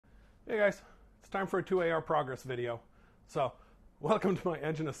Hey guys, it's time for a 2AR progress video. So, welcome to my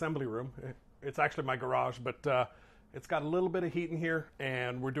engine assembly room. It's actually my garage, but it's got a little bit of heat in here,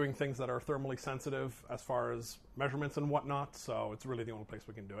 and we're doing things that are thermally sensitive as far as measurements and whatnot, so it's really the only place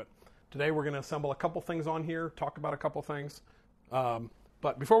we can do it. Today we're going to assemble a couple things on here, talk about a couple things.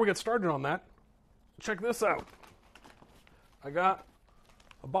 But before we get started on that, check this out. I got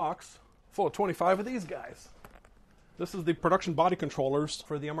a box full of 25 of these guys. This is the production body controllers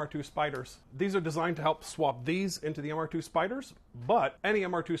for the MR2 Spyders. These are designed to help swap these into the MR2 Spyders, but any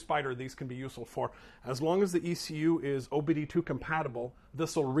MR2 Spyder these can be useful for. As long as the ECU is OBD2 compatible,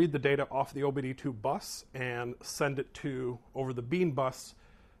 this will read the data off the OBD2 bus and send it over the bean bus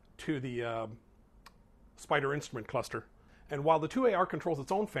to the Spyder instrument cluster. And while the 2AR controls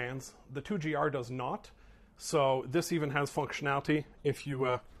its own fans, the 2GR does not. So this even has functionality. If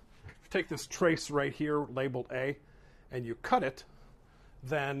you take this trace right here labeled A, and you cut it,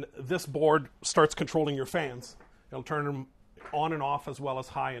 then this board starts controlling your fans. It'll turn them on and off as well as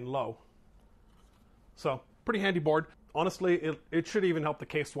high and low. So, pretty handy board. Honestly, it should even help the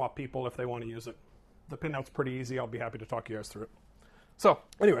case swap people if they want to use it. The pinout's pretty easy. I'll be happy to talk you guys through it. So,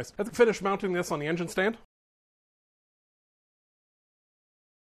 anyways, I finished mounting this on the engine stand.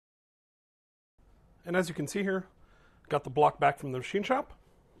 And as you can see here, got the block back from the machine shop.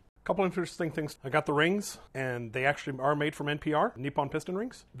 Couple interesting things. I got the rings, and they actually are made from NPR, Nippon piston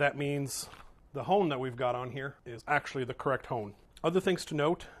rings. That means the hone that we've got on here is actually the correct hone. Other things to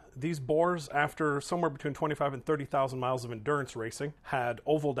note, these bores, after somewhere between 25 and 30,000 miles of endurance racing, had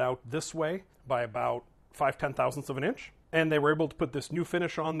ovaled out this way by about 5/10 thousandths of an inch. And they were able to put this new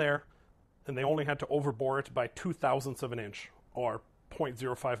finish on there, and they only had to overbore it by 2 thousandths of an inch, or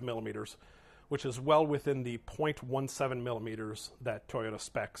 0.05 millimeters. Which is well within the 0.17 millimeters that Toyota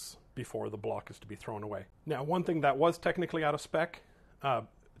specs before the block is to be thrown away. Now, one thing that was technically out of spec,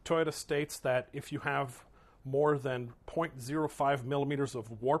 Toyota states that if you have more than 0.05 millimeters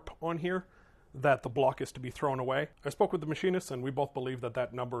of warp on here, that the block is to be thrown away. I spoke with the machinist, and we both believe that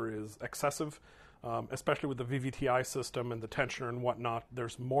that number is excessive, especially with the VVTi system and the tensioner and whatnot.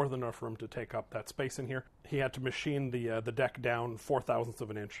 There's more than enough room to take up that space in here. He had to machine the deck down 4 thousandths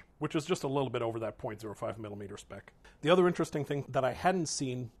of an inch, which is just a little bit over that 0.05 millimeter spec. The other interesting thing that I hadn't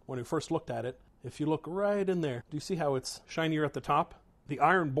seen when we first looked at it, if you look right in there, do you see how it's shinier at the top? The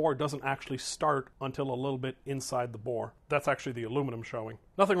iron bore doesn't actually start until a little bit inside the bore. That's actually the aluminum showing.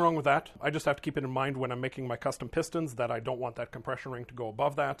 Nothing wrong with that. I just have to keep it in mind when I'm making my custom pistons that I don't want that compression ring to go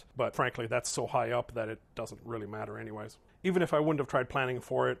above that. But frankly, that's so high up that it doesn't really matter anyways. Even if I wouldn't have tried planning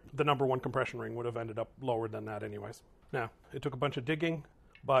for it, the number one compression ring would have ended up lower than that anyways. Now, it took a bunch of digging,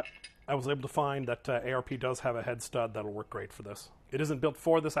 but I was able to find that ARP does have a head stud that'll work great for this. It isn't built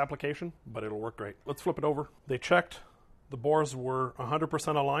for this application, but it'll work great. Let's flip it over. They checked. The bores were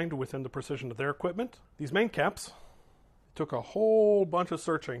 100% aligned within the precision of their equipment. These main caps took a whole bunch of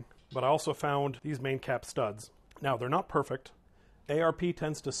searching, but I also found these main cap studs. Now, they're not perfect. ARP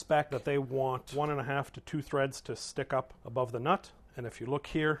tends to spec that they want 1.5 to 2 threads to stick up above the nut, and if you look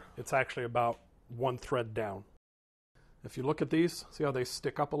here, it's actually about 1 thread down. If you look at these, see how they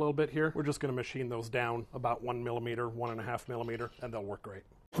stick up a little bit here? We're just going to machine those down about 1 millimeter, 1.5 millimeter, and they'll work great.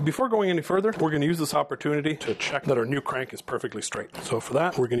 Before going any further, we're going to use this opportunity to check that our new crank is perfectly straight. So for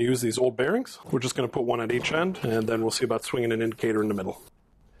that, we're going to use these old bearings. We're just going to put one at each end, and then we'll see about swinging an indicator in the middle.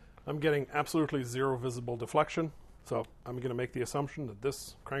 I'm getting absolutely zero visible deflection, so I'm going to make the assumption that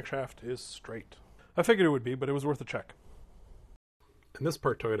this crankshaft is straight. I figured it would be, but it was worth a check. And this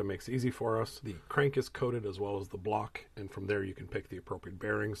part Toyota makes easy for us. The crank is coated as well as the block, and from there you can pick the appropriate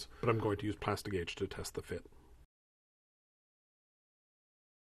bearings, but I'm going to use Plastigauge to test the fit.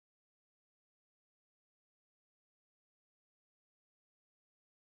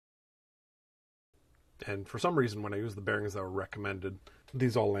 And for some reason, when I used the bearings that were recommended,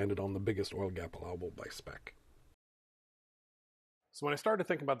 these all landed on the biggest oil gap allowable by spec. So when I started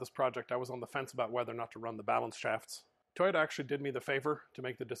thinking about this project, I was on the fence about whether or not to run the balance shafts. Toyota actually did me the favor to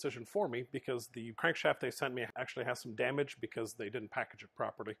make the decision for me because the crankshaft they sent me actually has some damage because they didn't package it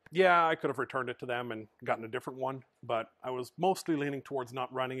properly. Yeah, I could have returned it to them and gotten a different one, but I was mostly leaning towards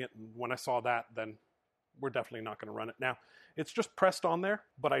not running it, and when I saw that, then we're definitely not going to run it. Now, it's just pressed on there,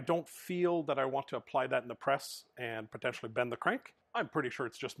 but I don't feel that I want to apply that in the press and potentially bend the crank. I'm pretty sure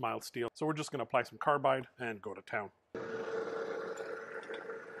it's just mild steel, so we're just going to apply some carbide and go to town.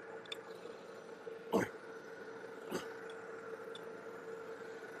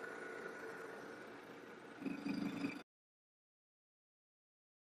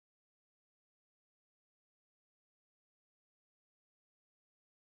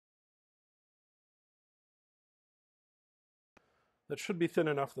 that should be thin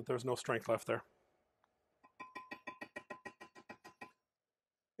enough that there's no strength left there.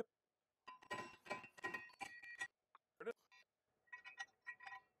 Yep.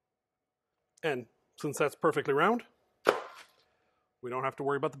 And since that's perfectly round, we don't have to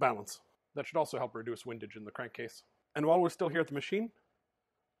worry about the balance. That should also help reduce windage in the crankcase. And while we're still here at the machine,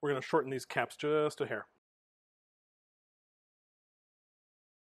 we're going to shorten these caps just a hair.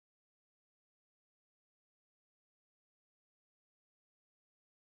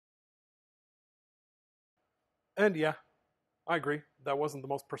 And yeah, I agree, that wasn't the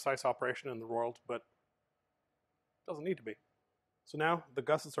most precise operation in the world, but it doesn't need to be. So now the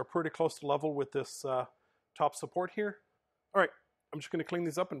gussets are pretty close to level with this top support here. All right, I'm just going to clean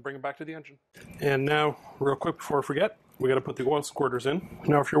these up and bring them back to the engine. And now, real quick before I forget, we got to put the oil squirters in.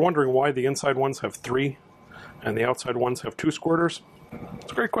 Now, if you're wondering why the inside ones have 3 and the outside ones have 2 squirters,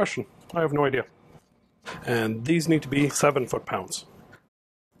 it's a great question. I have no idea. And these need to be 7 foot-pounds.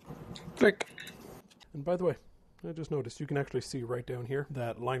 Click. And by the way, I just noticed you can actually see right down here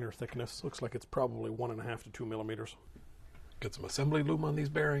that liner thickness looks like it's probably 1.5 to 2 millimeters. Get some assembly loom on these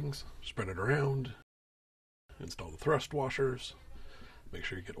bearings, spread it around, install the thrust washers, make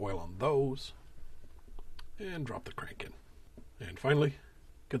sure you get oil on those, and drop the crank in. And finally,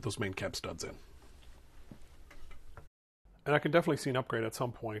 get those main cap studs in. And I can definitely see an upgrade at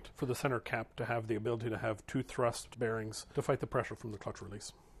some point for the center cap to have the ability to have 2 thrust bearings to fight the pressure from the clutch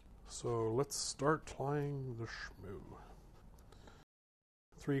release. So let's start applying the schmoo.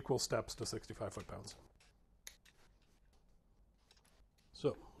 3 equal steps to 65 foot-pounds.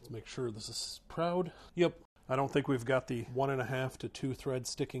 So let's make sure this is proud. Yep, I don't think we've got the 1.5 to 2 threads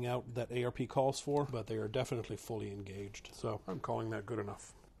sticking out that ARP calls for, but they are definitely fully engaged. So I'm calling that good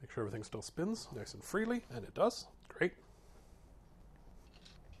enough. Make sure everything still spins nice and freely, and it does. Great.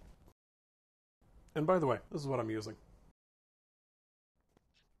 And by the way, this is what I'm using.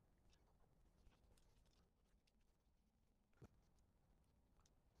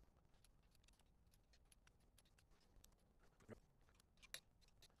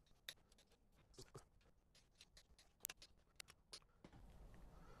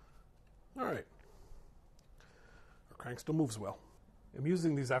 All right. Our crank still moves well. I'm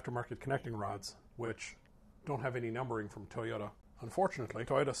using these aftermarket connecting rods, which don't have any numbering from Toyota. Unfortunately,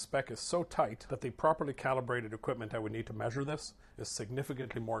 Toyota's spec is so tight that the properly calibrated equipment I would need to measure this is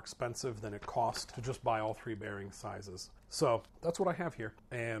significantly more expensive than it cost to just buy all 3 bearing sizes. So that's what I have here.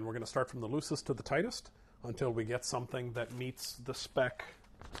 And we're going to start from the loosest to the tightest until we get something that meets the spec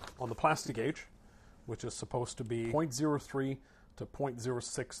on the plastic gauge, which is supposed to be 0.03 to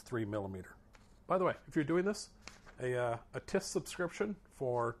 0.063 millimeter. By the way, if you're doing this, a TIS subscription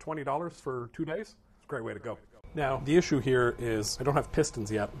for $20 for 2 days, it's a great way to go. Now, the issue here is I don't have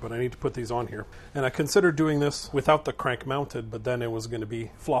pistons yet, but I need to put these on here. And I considered doing this without the crank mounted, but then it was going to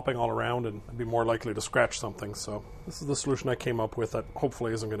be flopping all around and I'd be more likely to scratch something. So this is the solution I came up with that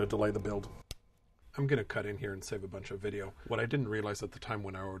hopefully isn't going to delay the build. I'm going to cut in here and save a bunch of video. What I didn't realize at the time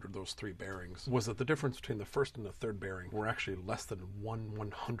when I ordered those 3 bearings was that the difference between the first and the third bearing were actually less than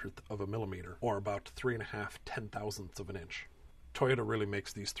 1/100th of a millimeter, or about 3.5 10,000ths of an inch. Toyota really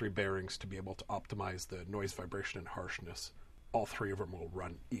makes these 3 bearings to be able to optimize the noise, vibration, and harshness. All 3 of them will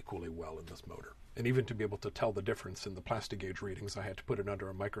run equally well in this motor. And even to be able to tell the difference in the plastic gauge readings, I had to put it under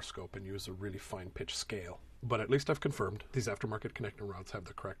a microscope and use a really fine pitch scale. But at least I've confirmed these aftermarket connecting rods have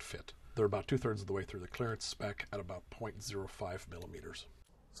the correct fit. They're about 2/3 of the way through the clearance spec at about 0.05 millimeters.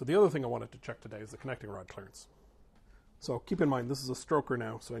 So the other thing I wanted to check today is the connecting rod clearance. So keep in mind, this is a stroker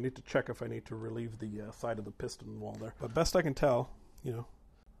now, so I need to check if I need to relieve the side of the piston wall there. But best I can tell,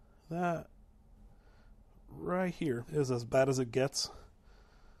 that right here is as bad as it gets.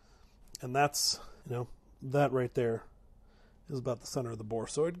 And that's, that right there is about the center of the bore.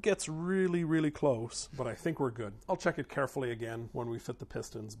 So it gets really, really close, but I think we're good. I'll check it carefully again when we fit the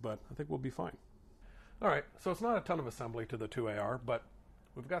pistons, but I think we'll be fine. All right, so it's not a ton of assembly to the 2AR, but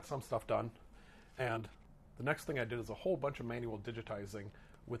we've got some stuff done. And the next thing I did is a whole bunch of manual digitizing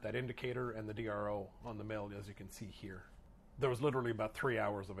with that indicator and the DRO on the mill, as you can see here. There was literally about 3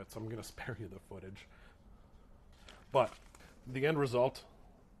 hours of it, so I'm going to spare you the footage. But the end result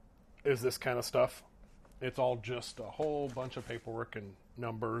is this kind of stuff. It's all just a whole bunch of paperwork and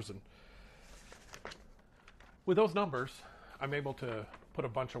numbers. And with those numbers, I'm able to put a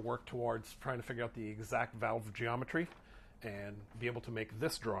bunch of work towards trying to figure out the exact valve geometry and be able to make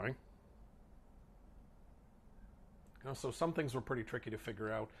this drawing. So some things were pretty tricky to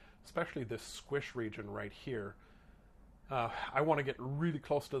figure out, especially this squish region right here. I want to get really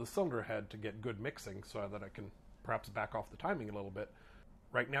close to the cylinder head to get good mixing so that I can perhaps back off the timing a little bit.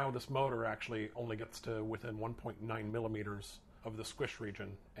 Right now, this motor actually only gets to within 1.9 millimeters of the squish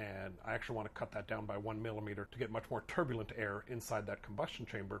region, and I actually want to cut that down by 1 millimeter to get much more turbulent air inside that combustion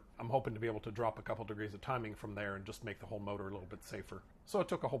chamber. I'm hoping to be able to drop a couple degrees of timing from there and just make the whole motor a little bit safer. So it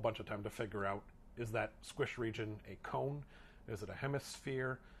took a whole bunch of time to figure out, is that squish region a cone? Is it a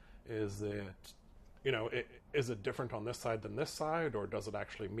hemisphere? Is it, is it different on this side than this side, or does it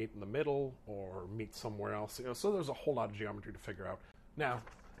actually meet in the middle or meet somewhere else? So there's a whole lot of geometry to figure out. Now,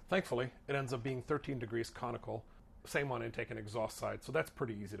 thankfully, it ends up being 13 degrees conical, same on intake and exhaust side, so that's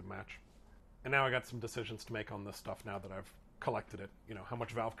pretty easy to match. And now I got some decisions to make on this stuff now that I've collected it. How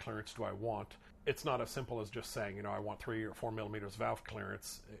much valve clearance do I want? It's not as simple as just saying, I want 3 or 4 millimeters valve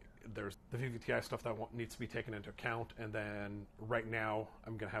clearance. There's the VVTi stuff that needs to be taken into account, and then right now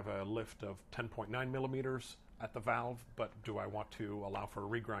I'm going to have a lift of 10.9 millimeters at the valve, but do I want to allow for a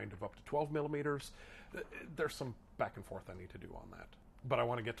regrind of up to 12 millimeters? There's some back and forth I need to do on that. But I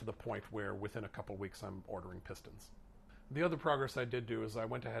want to get to the point where within a couple weeks I'm ordering pistons. The other progress I did do is I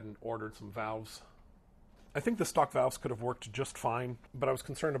went ahead and ordered some valves. I think the stock valves could have worked just fine, but I was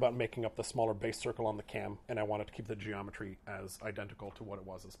concerned about making up the smaller base circle on the cam, and I wanted to keep the geometry as identical to what it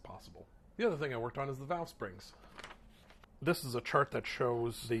was as possible. The other thing I worked on is the valve springs. This is a chart that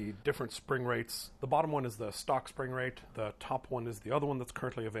shows the different spring rates. The bottom one is the stock spring rate, the top one is the other one that's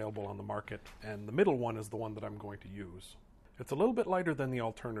currently available on the market, and the middle one is the one that I'm going to use. It's a little bit lighter than the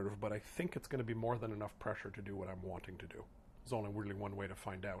alternative, but I think it's going to be more than enough pressure to do what I'm wanting to do. There's only really one way to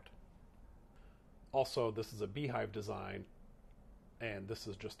find out. Also, this is a beehive design, and this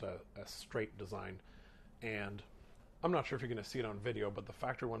is just a straight design. And I'm not sure if you're going to see it on video, but the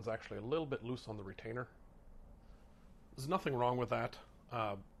factory one's actually a little bit loose on the retainer. There's nothing wrong with that,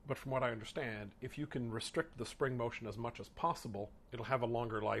 but from what I understand, if you can restrict the spring motion as much as possible, it'll have a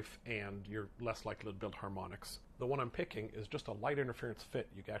longer life and you're less likely to build harmonics. The one I'm picking is just a light interference fit.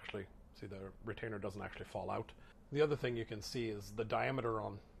 You can actually see the retainer doesn't actually fall out. The other thing you can see is the diameter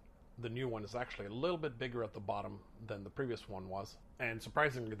on the new one is actually a little bit bigger at the bottom than the previous one was. And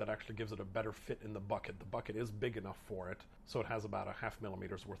surprisingly, that actually gives it a better fit in the bucket. The bucket is big enough for it, so it has about a 0.5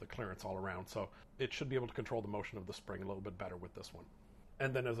 millimeters worth of clearance all around. So it should be able to control the motion of the spring a little bit better with this one.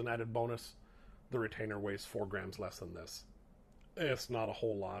 And then as an added bonus, the retainer weighs 4 grams less than this. It's not a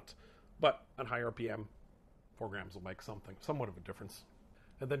whole lot, but at high RPM, 4 grams will make somewhat of a difference.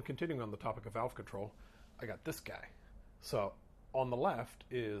 And then continuing on the topic of valve control, I got this guy. So on the left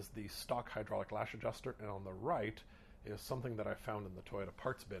is the stock hydraulic lash adjuster, and on the right is something that I found in the Toyota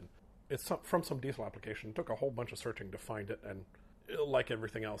parts bin. It's from some diesel application. It took a whole bunch of searching to find it, and like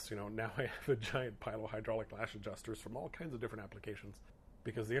everything else, now I have a giant pile of hydraulic lash adjusters from all kinds of different applications,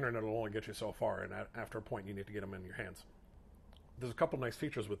 because the internet will only get you so far, and after a point you need to get them in your hands. There's a couple nice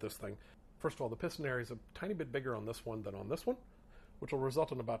features with this thing. First of all, the piston area is a tiny bit bigger on this one than on this one, which will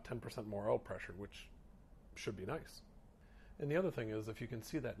result in about 10% more oil pressure, which should be nice. And the other thing is, if you can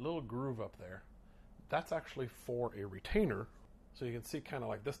see that little groove up there, that's actually for a retainer. So you can see kind of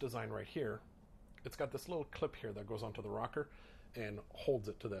like this design right here. It's got this little clip here that goes onto the rocker and holds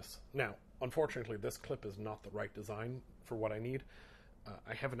it to this. Now, unfortunately, this clip is not the right design for what I need.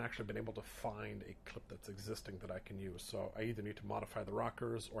 I haven't actually been able to find a clip that's existing that I can use. So I either need to modify the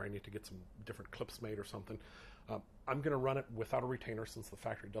rockers or I need to get some different clips made or something. I'm going to run it without a retainer since the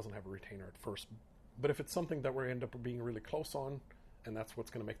factory doesn't have a retainer at first. But if it's something that we end up being really close on, and that's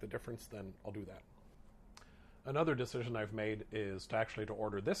what's going to make the difference, then I'll do that. Another decision I've made is to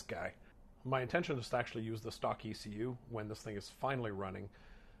order this guy. My intention is to actually use the stock ECU when this thing is finally running.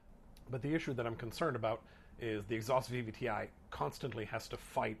 But the issue that I'm concerned about is the exhaust VVTi constantly has to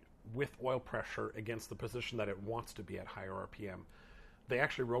fight with oil pressure against the position that it wants to be at higher RPM. They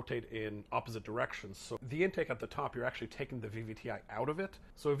actually rotate in opposite directions. So the intake at the top, you're actually taking the VVTi out of it.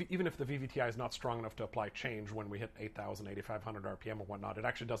 So even if the VVTi is not strong enough to apply change when we hit 8,000, 8,500 RPM or whatnot, it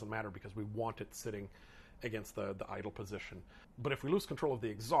actually doesn't matter because we want it sitting against the idle position. But if we lose control of the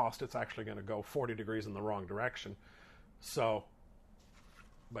exhaust, it's actually going to go 40 degrees in the wrong direction. So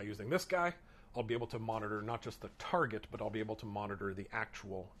by using this guy, I'll be able to monitor not just the target, but I'll be able to monitor the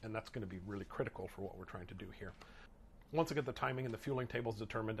actual, and that's going to be really critical for what we're trying to do here. Once I get the timing and the fueling tables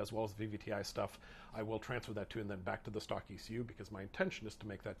determined, as well as VVTi stuff, I will transfer that tune then back to the stock ECU, because my intention is to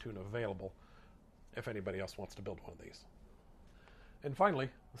make that tune available if anybody else wants to build one of these. And finally,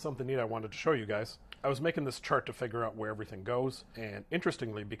 something neat I wanted to show you guys. I was making this chart to figure out where everything goes, and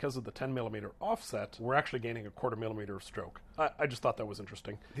interestingly, because of the 10mm offset, we're actually gaining a 1/4 millimeter of stroke. I just thought that was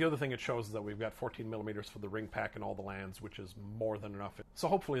interesting. The other thing it shows is that we've got 14mm for the ring pack and all the lands, which is more than enough. So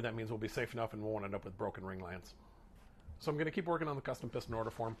hopefully that means we'll be safe enough and we won't end up with broken ring lands. So I'm going to keep working on the custom piston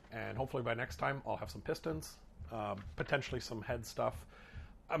order form, and hopefully by next time I'll have some pistons, potentially some head stuff.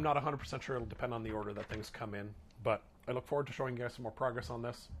 I'm not 100% sure. It'll depend on the order that things come in, but I look forward to showing you guys some more progress on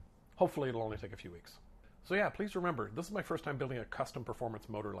this. Hopefully it'll only take a few weeks. So yeah, please remember, this is my first time building a custom performance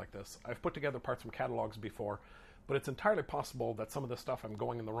motor like this. I've put together parts from catalogs before, but it's entirely possible that some of this stuff I'm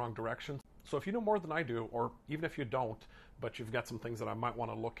going in the wrong direction. So if you know more than I do, or even if you don't, but you've got some things that I might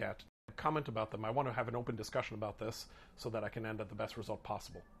want to look at, comment about them. I want to have an open discussion about this so that I can end at the best result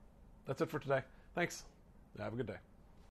possible. That's it for today. Thanks. Have a good day.